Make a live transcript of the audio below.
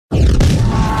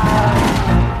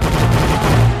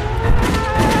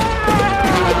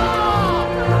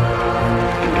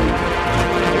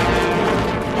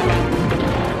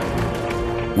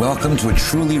Welcome to a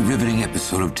truly riveting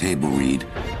episode of Table Read,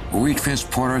 where we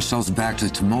transport ourselves back to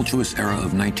the tumultuous era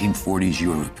of 1940s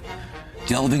Europe,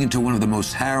 delving into one of the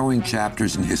most harrowing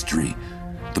chapters in history,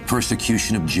 the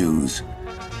persecution of Jews.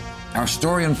 Our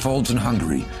story unfolds in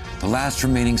Hungary, the last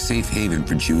remaining safe haven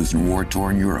for Jews in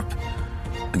war-torn Europe.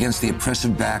 Against the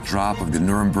oppressive backdrop of the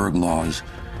Nuremberg laws,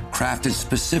 crafted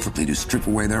specifically to strip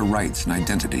away their rights and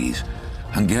identities,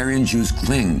 Hungarian Jews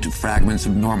cling to fragments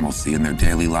of normalcy in their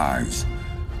daily lives.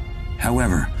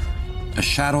 However, a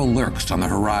shadow lurks on the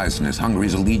horizon as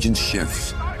Hungary's allegiance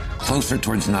shifts closer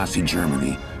towards Nazi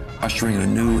Germany, ushering in a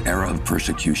new era of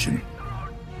persecution.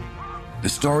 The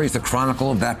story is the chronicle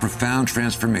of that profound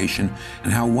transformation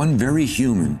and how one very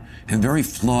human and very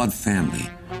flawed family,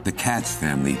 the Katz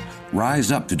family,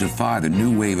 rise up to defy the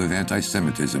new wave of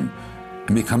anti-Semitism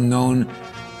and become known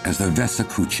as the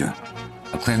Vesekucha,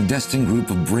 a clandestine group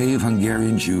of brave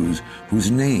Hungarian Jews whose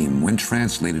name, when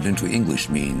translated into English,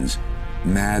 means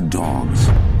mad dogs.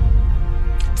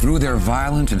 Through their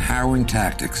violent and harrowing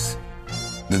tactics,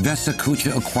 the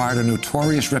Vesekucha acquired a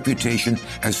notorious reputation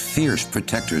as fierce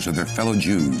protectors of their fellow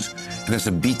Jews and as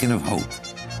a beacon of hope,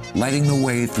 lighting the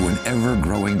way through an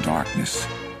ever-growing darkness.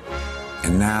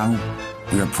 And now,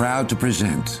 we are proud to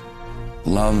present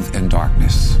Love and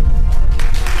Darkness.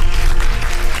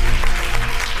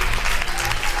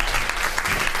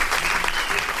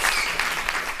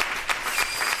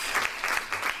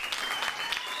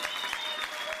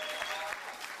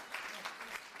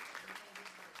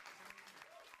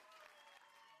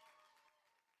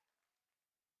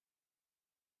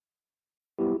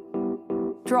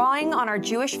 Drawing on our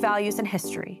Jewish values and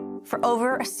history, for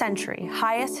over a century,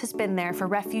 HIAS has been there for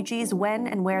refugees when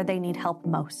and where they need help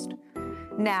most.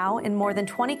 Now, in more than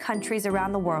 20 countries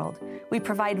around the world, we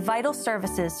provide vital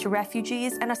services to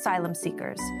refugees and asylum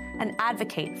seekers and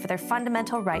advocate for their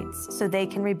fundamental rights so they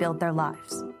can rebuild their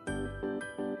lives.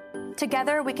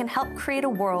 Together, we can help create a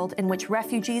world in which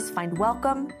refugees find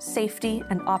welcome, safety,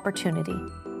 and opportunity.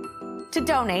 To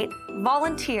donate,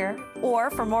 volunteer, or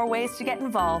for more ways to get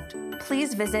involved,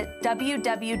 please visit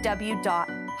www.hias.org.